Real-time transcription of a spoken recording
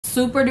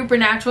super duper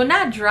natural,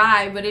 not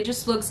dry, but it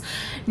just looks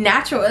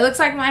natural. It looks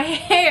like my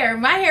hair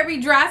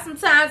be dry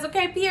sometimes,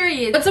 okay,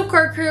 period. What's up,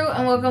 Court crew,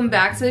 and welcome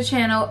back to the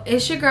channel.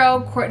 It's your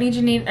girl Courtney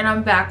Jinean, and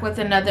I'm back with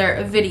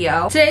another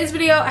video. Today's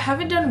video, I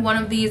haven't done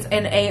one of these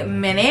in a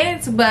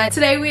minute, but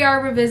today we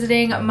are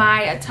revisiting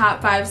my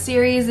top 5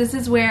 series. This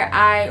is where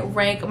I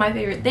rank my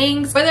favorite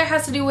things, whether it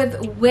has to do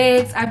with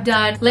wigs. I've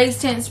done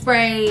lace tint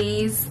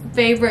sprays,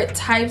 favorite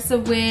types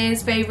of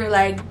wigs, favorite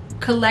like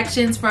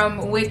collections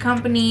from wig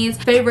companies,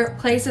 favorite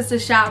places to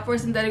shop for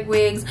synthetic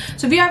wigs.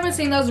 So if you haven't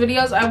seen those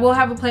videos, I will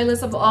have a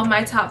playlist of all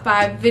my top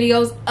 5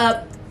 videos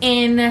up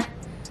in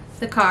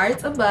the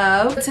cards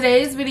above.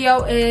 Today's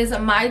video is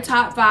my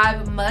top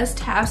 5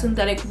 must-have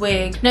synthetic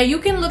wigs. Now you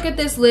can look at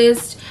this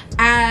list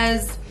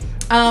as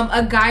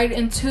a guide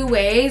in 2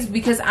 ways,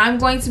 because I'm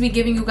going to be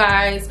giving you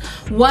guys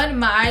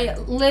my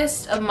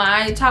list of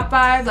my top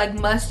 5 like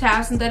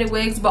must-have synthetic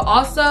wigs, but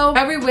also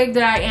every wig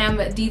that I am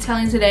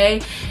detailing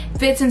today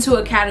fits into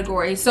a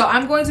category. So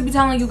I'm going to be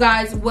telling you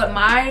guys what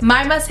my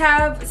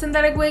must-have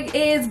synthetic wig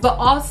is, but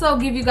also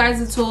give you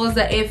guys the tools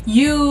that if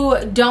you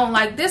don't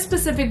like this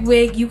specific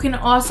wig, you can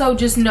also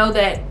just know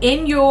that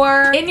in your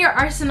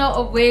arsenal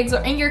of wigs,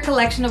 or in your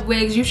collection of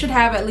wigs, you should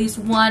have at least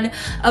one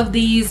of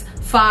these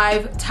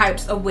 5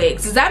 types of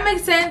wigs. Does that make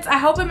sense? I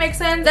hope it makes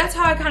sense. That's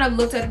how I kind of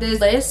looked at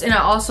this list, and I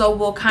also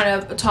will kind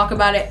of talk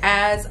about it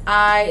as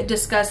I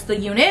discuss the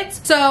units.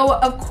 So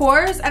of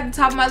course, at the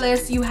top of my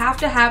list, you have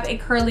to have a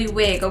curly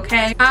wig,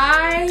 okay?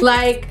 I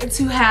like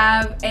to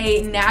have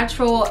a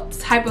natural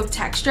type of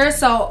texture,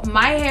 so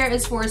my hair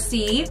is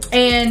 4C,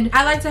 and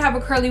I like to have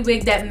a curly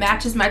wig that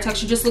matches my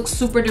texture, just looks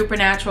super duper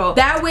natural.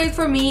 That wig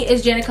for me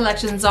is Janet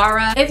Collection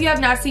Zara. If you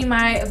have not seen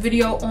my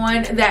video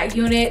on that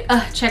unit,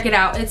 check it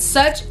out. It's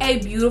such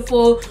a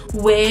beautiful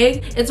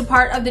wig. It's a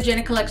part of the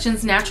Janet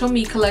Collection's Natural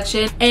Me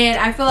collection, and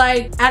I feel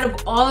like out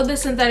of all of the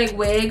synthetic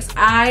wigs,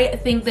 I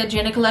think that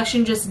Janet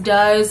Collection just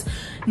does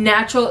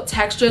natural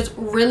textures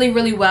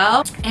really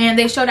well, and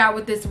they showed out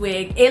with this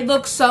wig. It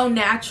looks so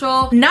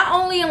natural, not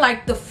only in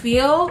like the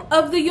feel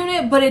of the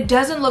unit, but it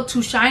doesn't look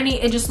too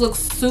shiny. It just looks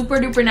super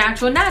duper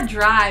natural, not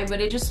dry, but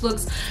it just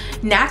looks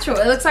natural.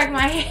 It looks like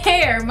my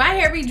hair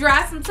be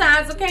dry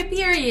sometimes, okay,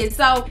 period.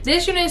 So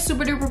this unit is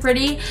super duper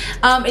pretty.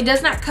 It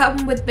does not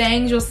come with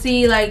bangs. You'll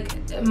see like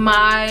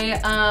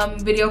my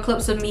video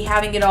clips of me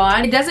having it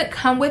on. It doesn't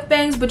come with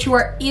bangs, but you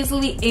are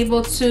easily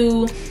able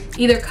to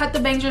either cut the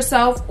bangs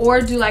yourself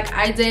or do like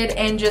I did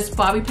and just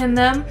bobby pin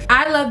them.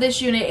 I love this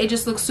unit. It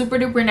just looks super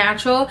duper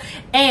natural,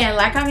 and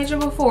like I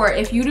mentioned before,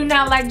 if you do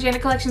not like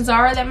Janet Collection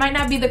Zara, that might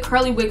not be the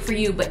curly wig for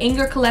you, but in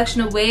your collection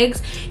of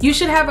wigs, you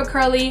should have a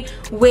curly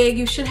wig.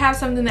 You should have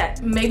something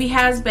that maybe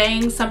has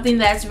bangs, something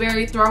that's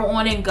very throw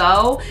on and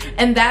go,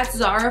 and that's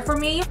Zara for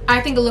me.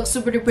 I think it looks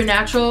super duper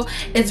natural.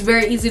 It's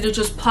very easy to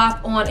just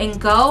pop on and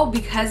go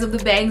because of the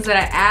bangs that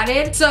I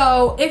added.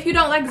 So if you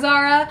don't like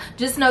Zara,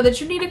 just know that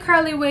you need a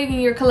curly wig in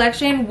your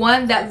collection,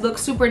 one that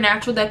looks super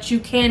natural that you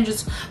can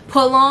just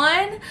pull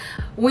on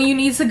when you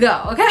need to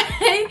go,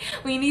 okay?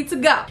 When you need to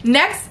go.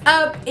 Next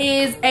up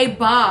is a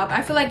bob.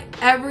 I feel like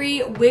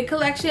every wig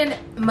collection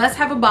must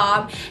have a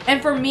bob,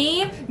 and for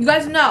me, you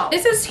guys know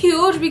this is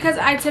huge because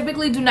I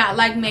typically do not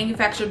like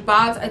manufactured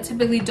bobs. I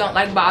typically don't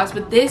like bobs,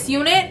 but this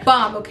unit,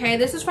 bomb, okay?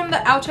 This is from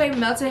the Outre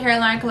Melted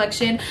Hairline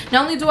collection.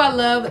 Not only do I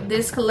love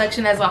this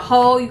collection as a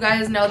whole, you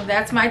guys know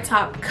that's my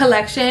top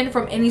collection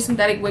from any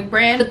synthetic wig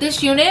brand, but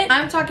this unit,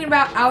 I'm talking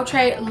about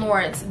Outre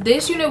Laurence.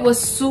 This unit was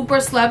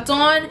super slept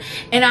on,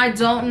 and I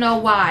don't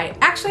know why.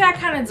 Actually, I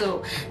kind of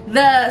do.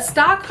 The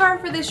stock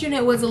card for this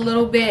unit was a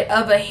little bit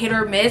of a hit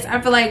or miss.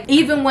 I feel like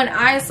even when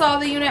I saw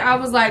the unit, I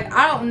was like,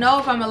 I don't know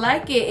if I'm gonna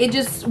like it. It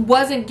just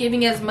wasn't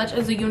giving as much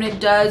as the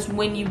unit does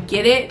when you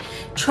get it.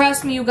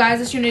 Trust me, you guys,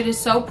 this unit is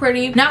so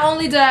pretty. Not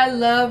only did I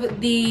love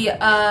the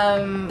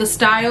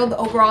style, the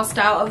overall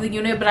style of the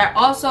unit, but I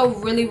also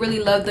really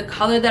love the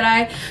color that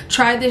I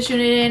tried this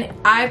unit in.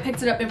 I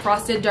picked it up in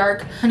Frosted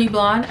Dark Honey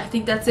Blonde. I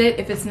think that's it.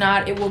 If it's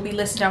not, it will be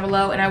listed down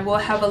below, and I will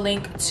have a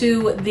link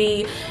to the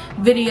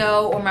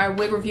video or my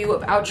wig review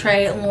of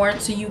Outre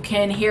Laurence so you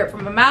can hear it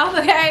from my mouth,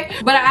 okay?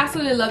 But I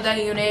absolutely love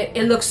that unit.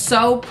 It looks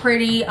so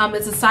pretty.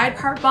 It's a side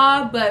part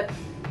bob, but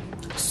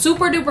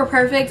super duper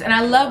perfect. And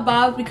I love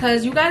bobs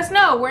because you guys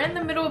know we're in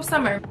the middle of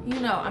summer. You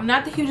know I'm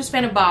not the hugest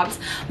fan of bobs,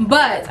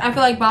 but I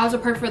feel like bobs are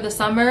perfect for the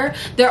summer.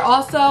 They're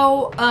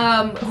also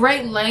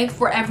great length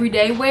for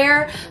everyday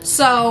wear.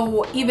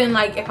 So even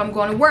like if I'm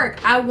going to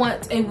work, I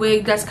want a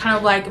wig that's kind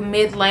of like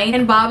mid-length,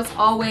 and bobs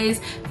always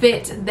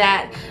fit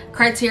that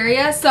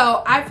criteria.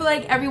 So I feel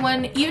like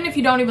everyone, even if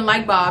you don't even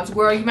like bobs,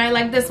 girl, you might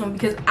like this one,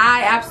 because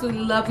I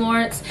absolutely love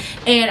Laurence,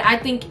 and I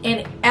think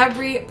in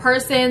every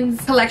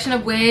person's collection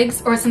of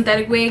wigs or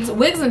synthetic wigs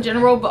in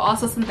general, but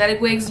also synthetic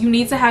wigs, you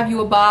need to have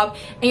you a bob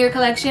in your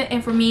collection,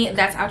 and for me,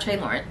 that's Outre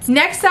Laurence.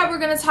 Next up, we're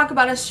going to talk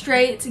about a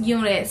straight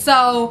unit.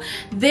 So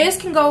this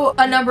can go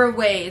a number of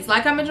ways.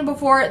 Like I mentioned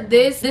before,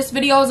 this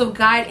video is a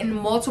guide in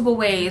multiple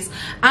ways.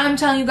 I'm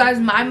telling you guys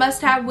my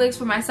must-have wigs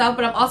for myself,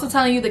 but I'm also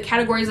telling you the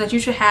categories that you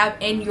should have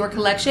in your your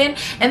collection.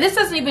 And this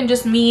doesn't even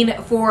just mean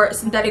for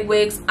synthetic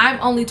wigs. I'm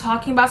only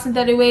talking about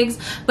synthetic wigs,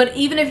 but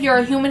even if you're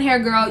a human hair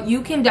girl,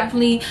 you can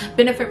definitely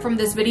benefit from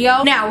this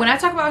video. Now, when I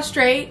talk about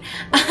straight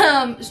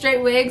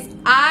wigs,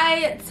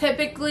 I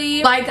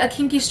typically like a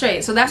kinky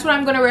straight, so that's what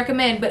I'm going to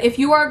recommend. But if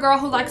you are a girl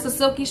who likes a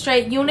silky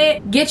straight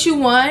unit, get you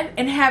one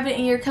and have it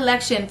in your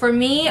collection. For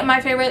me,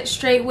 my favorite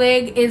straight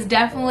wig is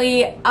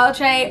definitely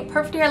outre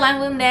perfect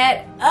hairline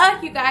linette.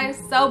 You guys,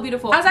 so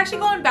beautiful. I was actually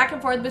going back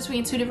and forth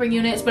between two different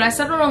units, but I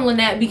settled on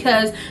linette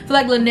because I feel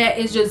like linette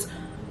is just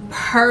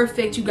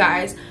perfect, you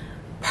guys.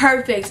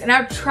 Perfect. And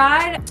I've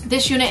tried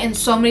this unit in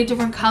so many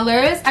different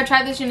colors. I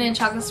tried this unit in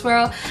chocolate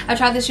swirl, I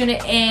tried this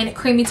unit in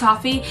creamy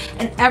toffee,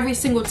 and every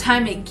single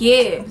time it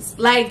gives.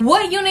 Like,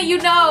 what unit you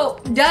know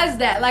does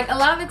that? Like, a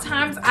lot of the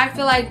times I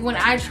feel like when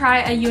I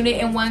try a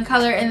unit in one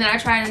color and then I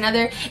try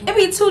another, it'd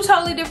be two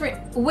totally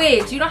different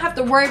wigs. You don't have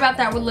to worry about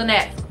that with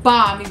linette.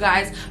 Bomb, you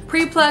guys.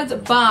 Pre-plugs,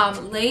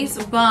 bomb. Lace,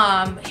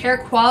 bomb. Hair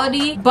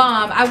quality,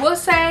 bomb. I will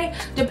say,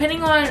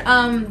 depending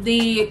on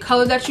the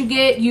color that you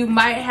get, you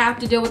might have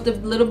to deal with a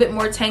little bit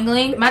more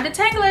detangling. My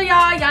detangler,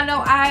 y'all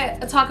know I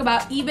talk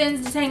about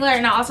Eben's detangler,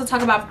 and I also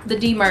talk about the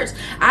D-Merts.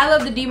 I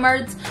love the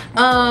D-Merts,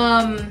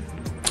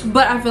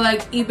 but I feel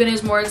like Eben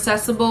is more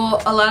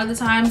accessible a lot of the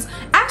times.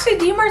 Actually,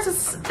 D-Merts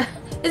is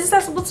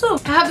accessible too.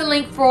 I have the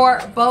link for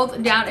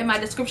both down in my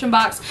description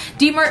box.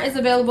 D-Mert is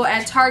available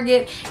at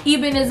Target.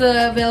 Eben is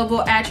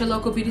available at your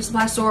local beauty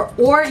supply store,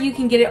 or you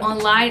can get it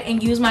online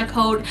and use my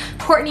code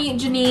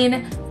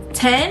COURTNEYJINEAN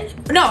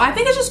 10. No, I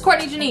think it's just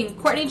Courtney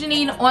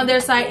Jinean on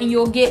their site, and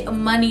you'll get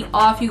money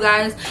off, you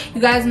guys.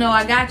 You guys know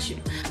I got you.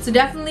 So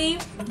definitely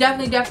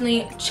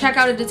check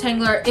out a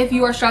detangler if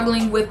you are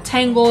struggling with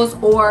tangles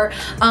or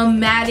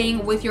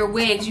matting with your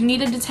wigs. You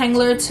need a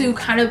detangler to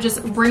kind of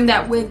just bring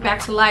that wig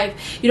back to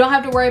life. You don't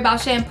have to worry about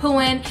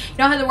shampooing. You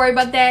don't have to worry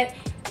about that.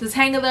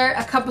 Detangler,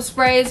 a couple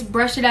sprays,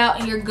 brush it out,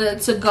 and you're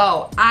good to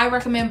go. I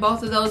recommend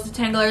both of those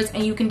detanglers,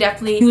 and you can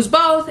definitely use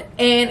both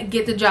and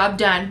get the job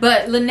done.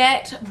 But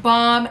linette,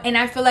 bomb, and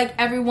I feel like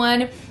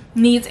everyone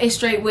needs a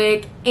straight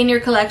wig in your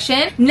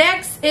collection.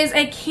 Next is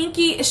a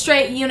kinky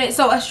straight unit,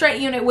 so a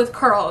straight unit with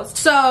curls.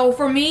 So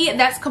for me,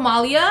 that's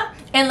Kamalia,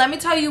 and let me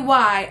tell you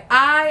why.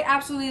 I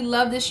absolutely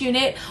love this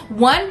unit.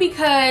 One,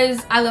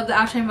 because I love the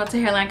outre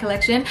multi-hairline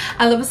collection,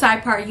 I love a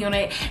side part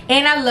unit,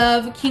 and I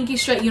love kinky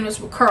straight units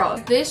with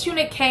curls. This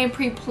unit came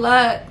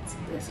pre-plucked.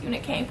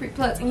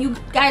 And you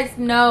guys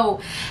know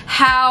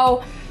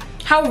how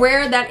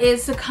rare that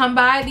is to come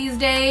by these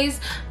days.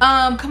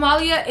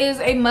 Kamalia is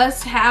a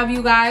must-have,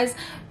 you guys,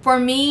 for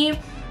me.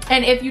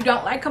 And if you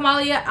don't like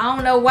Kamalia, I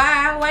don't know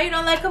why you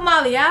don't like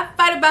Kamalia. I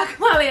fight about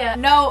Kamalia,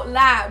 no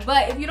lie.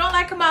 But if you don't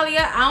like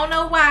Kamalia, I don't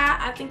know why.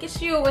 I think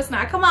it's you, it's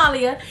not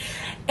Kamalia.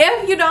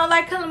 If you don't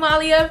like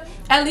Kamalia,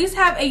 at least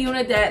have a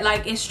unit that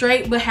like is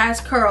straight but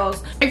has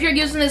curls. If you're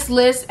using this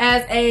list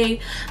as a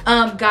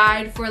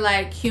guide for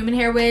like human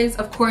hair wigs,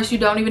 of course you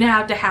don't even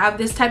have to have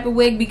this type of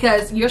wig,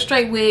 because your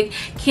straight wig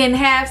can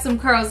have some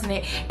curls in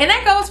it. And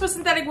that goes for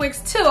synthetic wigs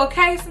too,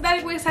 okay?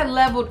 Synthetic wigs have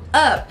leveled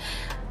up.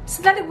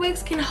 Synthetic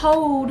wigs can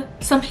hold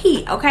some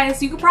heat, okay?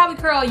 So you could probably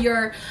curl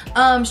your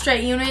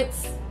straight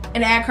units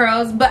and add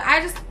curls, but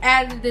I just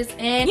added this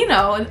in, you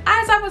know. And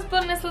as I was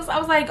building this list, I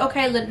was like,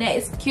 okay, linette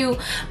is cute,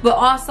 but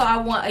also I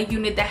want a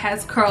unit that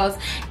has curls.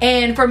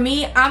 And for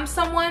me, I'm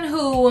someone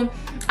who,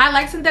 I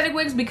like synthetic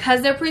wigs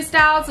because they're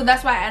pre-styled, so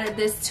that's why I added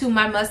this to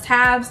my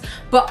must-haves.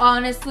 But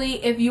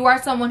honestly, if you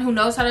are someone who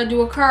knows how to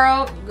do a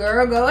curl,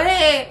 girl, go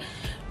ahead.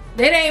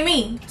 It ain't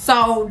me.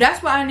 So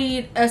that's why I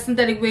need a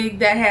synthetic wig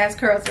that has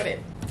curls in it.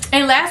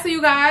 And lastly,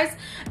 you guys,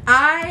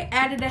 I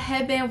added a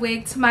headband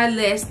wig to my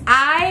list.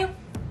 I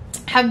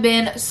have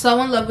been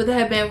so in love with the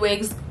headband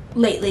wigs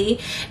lately,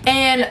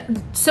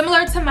 and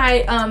similar to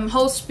my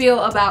whole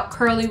spiel about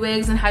curly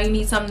wigs and how you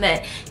need something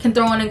that can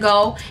throw on and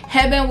go,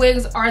 headband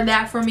wigs are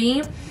that for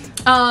me,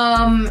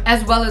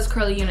 as well as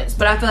curly units.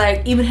 But I feel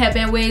like even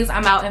headband wigs,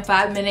 I'm out in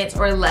 5 minutes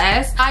or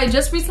less. I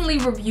just recently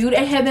reviewed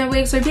a headband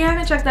wig, so if you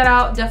haven't checked that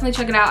out, definitely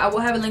check it out. I will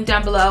have a link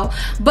down below.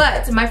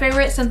 But my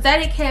favorite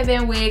synthetic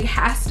headband wig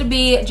has to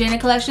be Janet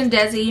Collection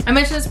Desi. I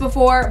mentioned this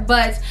before,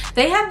 but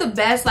they have the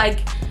best like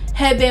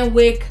headband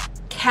wig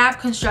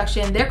cap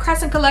construction. Their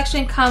crescent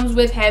collection comes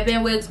with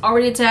headband wigs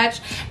already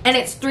attached, and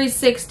it's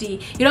 360.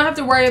 You don't have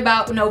to worry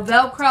about no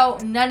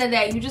velcro, none of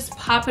that. You just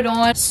pop it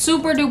on.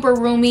 Super duper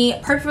roomy,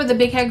 perfect for the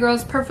big head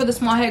girls, perfect for the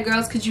small head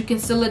girls, because you can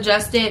still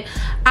adjust it.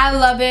 I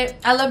love it.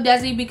 I love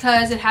Desi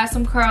because it has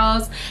some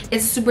curls.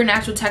 It's a super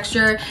natural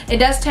texture. It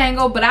does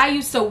tangle, but I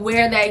used to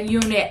wear that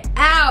unit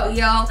out,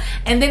 yo,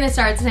 and then it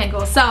started to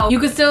tangle. So you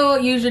can still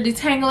use your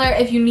detangler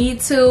if you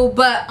need to.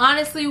 But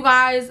honestly, you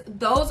guys,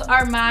 those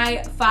are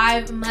my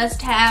 5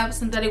 must-have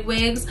synthetic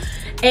wigs.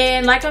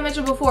 And like I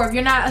mentioned before, if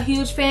you're not a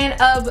huge fan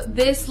of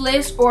this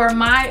list or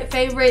my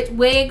favorite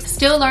wigs,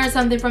 still learn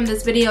something from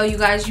this video, you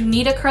guys. You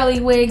need a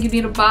curly wig, you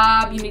need a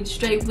bob, you need a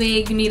straight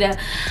wig, you need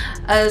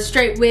a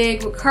straight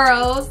wig with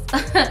curls,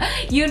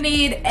 you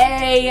need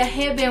a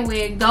headband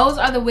wig. Those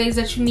are the wigs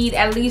that you need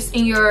at least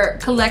in your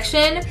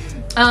collection.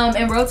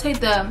 and rotate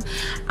them.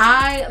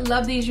 I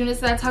love these units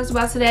that I talked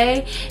about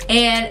today,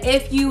 and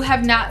if you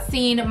have not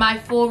seen my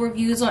full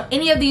reviews on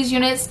any of these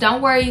units,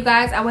 don't worry you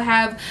guys, I will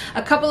have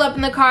a couple up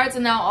in the cards,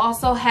 and I'll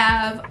also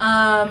have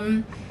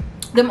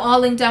them all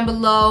linked down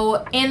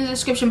below in the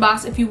description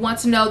box if you want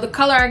to know the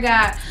color I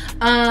got,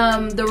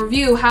 the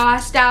review, how I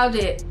styled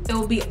it. It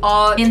will be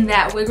all in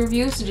that wig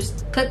review, so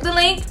just click the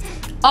link.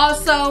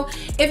 Also,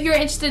 if you're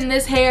interested in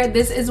this hair,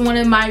 this is one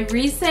of my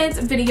recent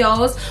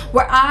videos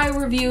where I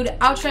reviewed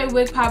Outre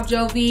Wig Pop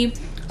Jovi,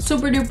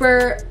 super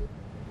duper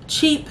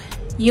cheap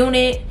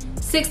unit,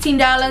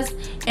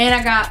 $16, and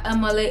I got a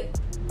mullet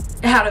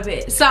out of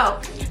it.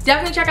 So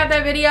definitely check out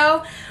that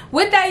video.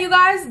 With that, you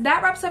guys,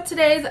 that wraps up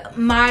today's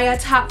my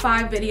top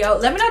 5 video.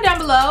 Let me know down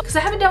below, because I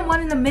haven't done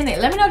one in a minute.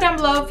 Let me know down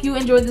below if you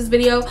enjoyed this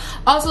video.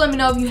 Also, let me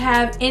know if you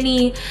have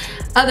any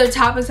other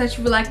topics that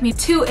you would like me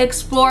to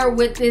explore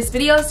with this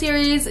video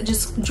series.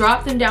 Just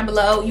drop them down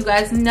below. You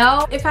guys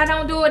know if I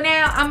don't do it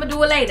now, I'm gonna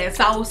do it later.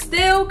 So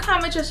still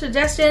comment your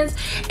suggestions.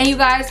 And you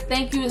guys,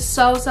 thank you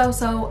so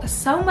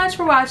much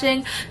for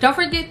watching. Don't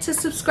forget to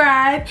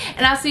subscribe,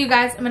 and I'll see you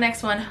guys in my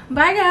next one.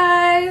 Bye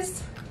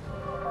guys.